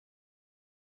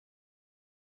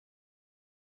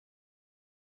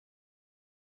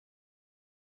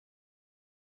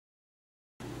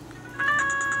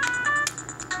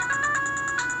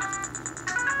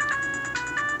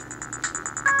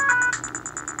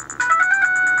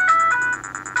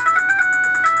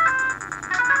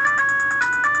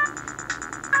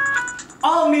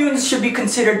mutants should be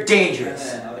considered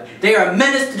dangerous. They are a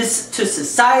menace to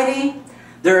society.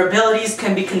 Their abilities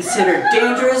can be considered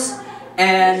dangerous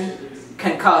and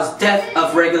can cause death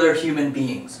of regular human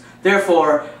beings.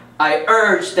 Therefore, I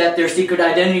urge that their secret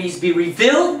identities be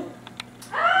revealed,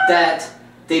 that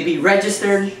they be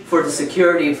registered for the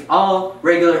security of all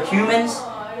regular humans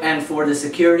and for the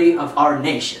security of our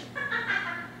nation.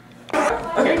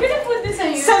 Okay. You're gonna put this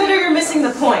on your Senator, you're missing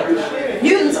the point.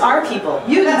 Mutants are people.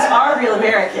 Mutants are real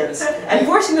Americans. And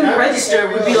forcing them to register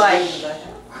would be like,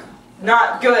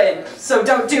 not good, so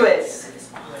don't do it.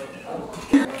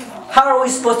 How are we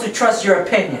supposed to trust your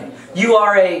opinion? You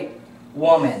are a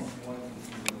woman.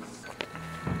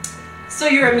 So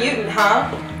you're a mutant,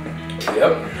 huh?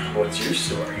 Yep. What's your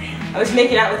story? I was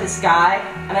making out with this guy,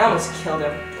 and I almost killed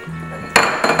him.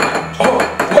 Oh,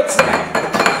 what's that?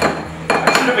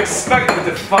 I should have expected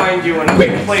to find you in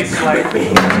a place like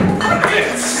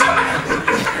this.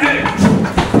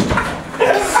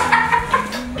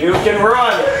 You can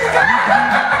run,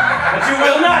 but you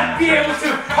will not be able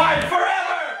to hide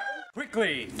forever!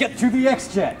 Quickly, get to the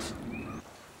X-Jet!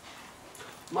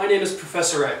 My name is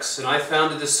Professor X, and I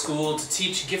founded this school to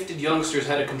teach gifted youngsters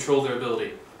how to control their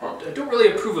ability. I don't really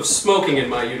approve of smoking in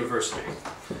my university.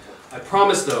 I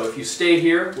promise, though, if you stay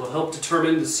here, we'll help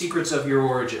determine the secrets of your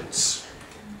origins.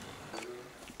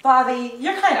 Bobby,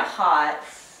 you're kind of hot.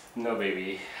 No,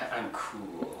 baby. I'm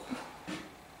cool.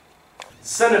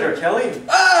 Senator Kelly?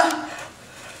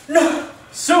 No!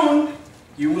 Soon,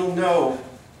 you will know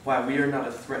why we are not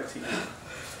a threat to you.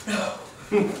 No!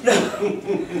 No!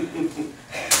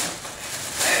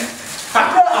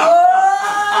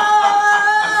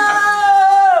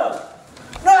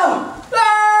 No!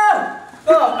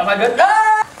 Oh, am I good?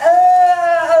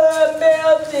 I'm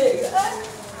melting!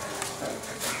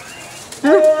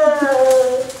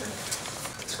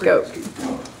 Go.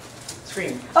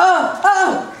 Scream. Oh!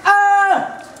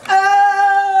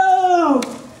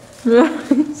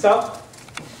 Stop.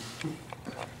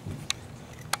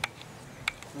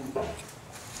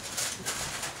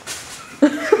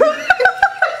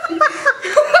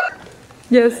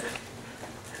 Yes.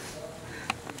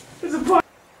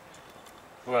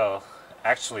 Well,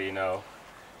 actually, you know,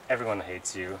 everyone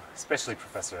hates you, especially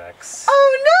Professor X.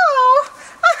 Oh no!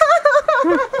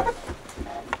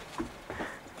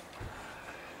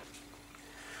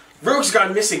 Rogue's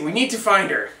gone missing. We need to find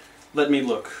her. Let me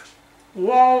look.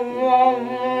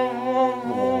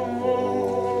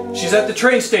 She's at the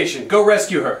train station. Go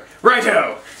rescue her.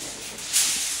 Righto!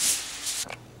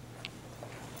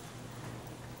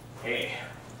 Hey,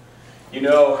 you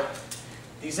know,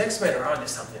 these X-Men are onto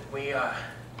something. We,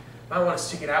 might want to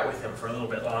stick it out with them for a little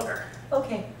bit longer.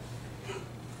 Okay.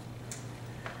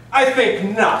 I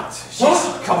think not. She's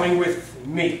coming with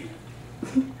me.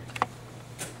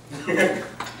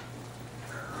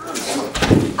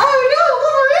 Oh no,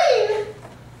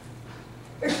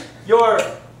 Wolverine! Your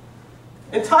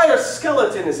entire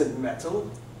skeleton isn't metal,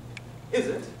 is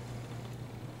it?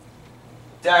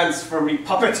 Dance for me,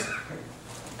 puppet.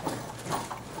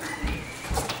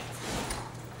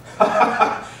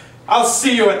 I'll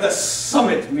see you at the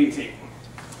summit meeting.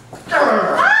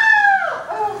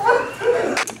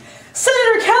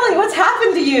 Senator Kelly, what's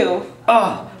happened to you?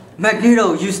 Oh,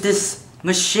 Magneto used this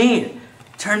machine,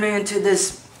 turned me into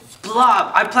this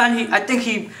blob. I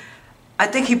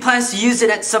think he plans to use it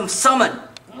at some summon.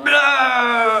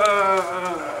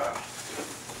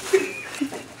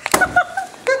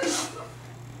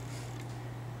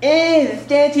 Hey, the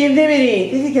Statue of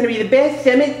Liberty. This is gonna be the best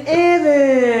summit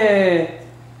ever.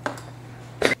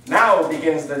 Now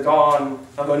begins the dawn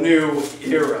of a new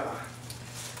era.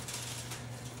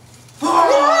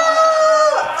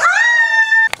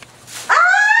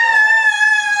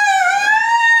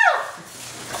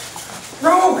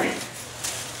 Rogue!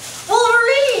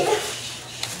 Wolverine!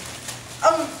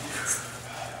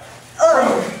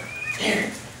 Rogue!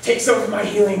 Here, take some of my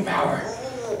healing power.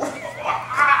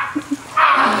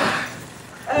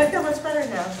 I feel much better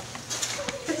now.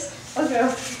 Okay.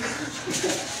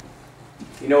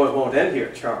 You know it won't end here,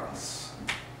 Charles.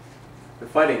 The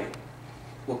fighting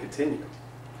will continue.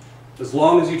 As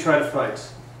long as you try to fight,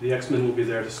 the X-Men will be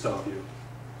there to stop you.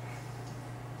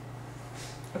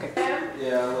 Okay.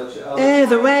 Yeah, I'll let you. Hey,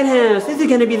 the White House. This is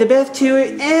gonna be the best tour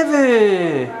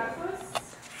ever.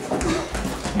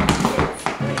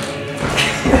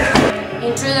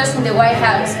 Intruders in the White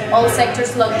House. All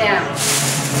sectors locked down.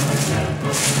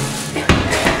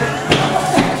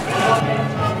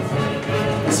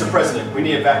 Mr. President, we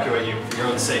need to evacuate you for your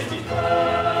own safety.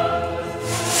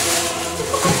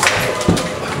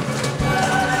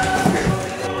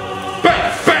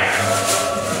 Bang! Bang!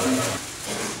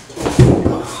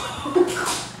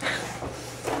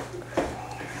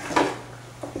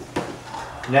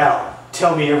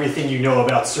 tell me everything you know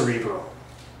about Cerebro.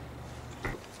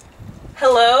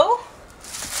 Hello?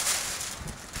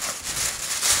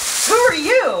 Who are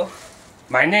you?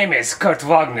 My name is Kurt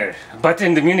Wagner, but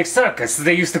in the Munich circus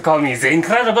they used to call me the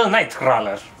Incredible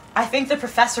Nightcrawler. I think the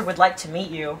professor would like to meet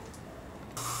you.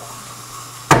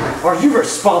 Are you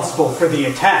responsible for the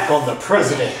attack on the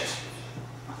president?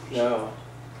 No.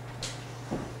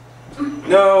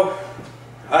 No,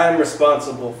 I'm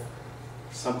responsible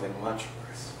for something much worse.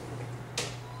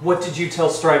 What did you tell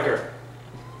Stryker?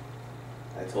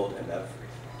 I told him everything.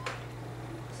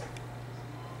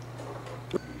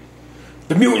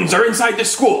 The mutants are inside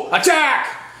this school! Attack!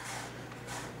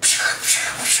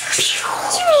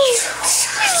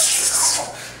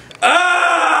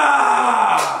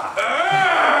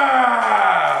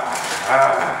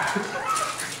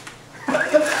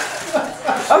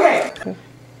 Okay,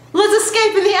 let's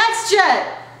escape in the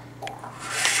X-Jet!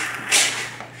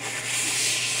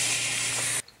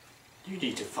 You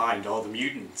need to find all the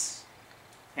mutants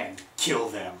and kill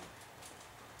them.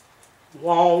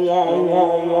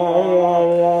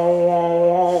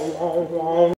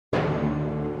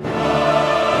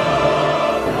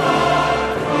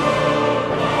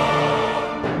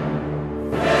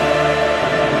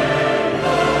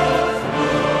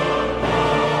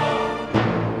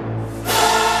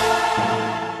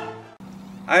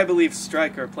 I believe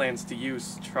Stryker plans to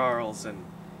use Charles and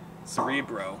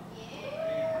Cerebro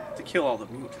to kill all the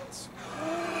mutants.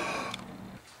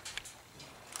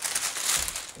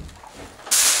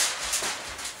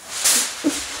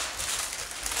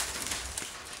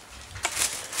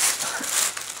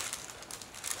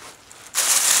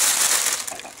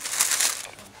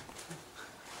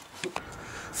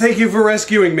 Thank you for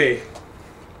rescuing me.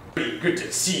 Good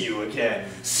to see you again.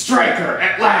 Stryker,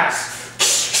 at last!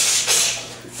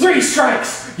 3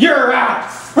 strikes! You're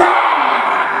out!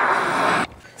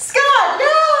 Scott,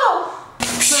 no!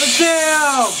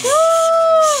 Damn!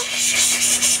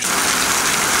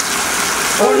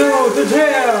 Oh no, the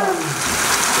jam!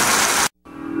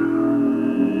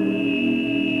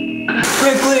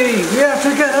 Quickly, we have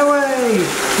to get away!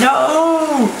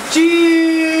 No! Gene!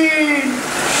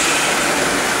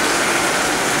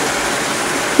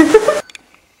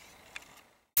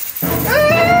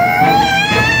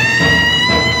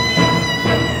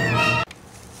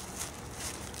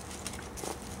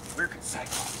 Where could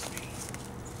Cyclops be?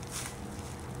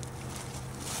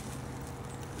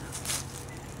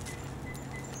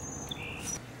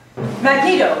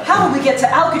 Magneto, how will we get to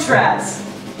Alcatraz?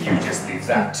 You just leave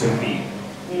that to me.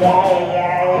 Wolverine,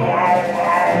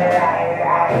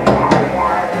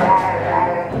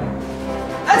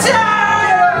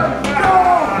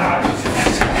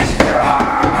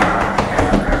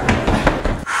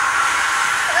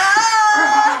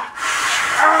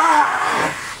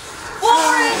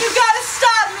 you gotta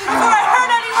stop me before I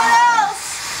hurt anyone else!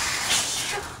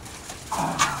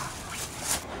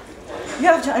 You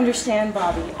have to understand,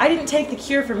 Bobby. I didn't take the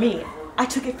cure for me. I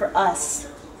took it for us.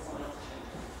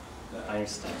 I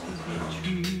understand.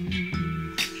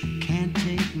 Can't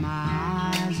take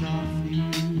my eyes off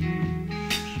you.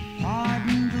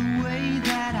 Pardon the way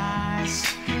that I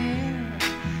stare.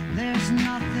 There's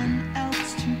nothing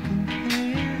else to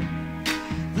compare.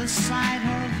 The sight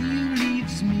of you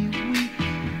leaves me weak.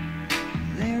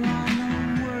 There are no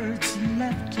words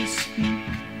left to speak.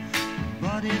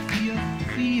 But if you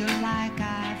feel like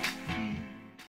I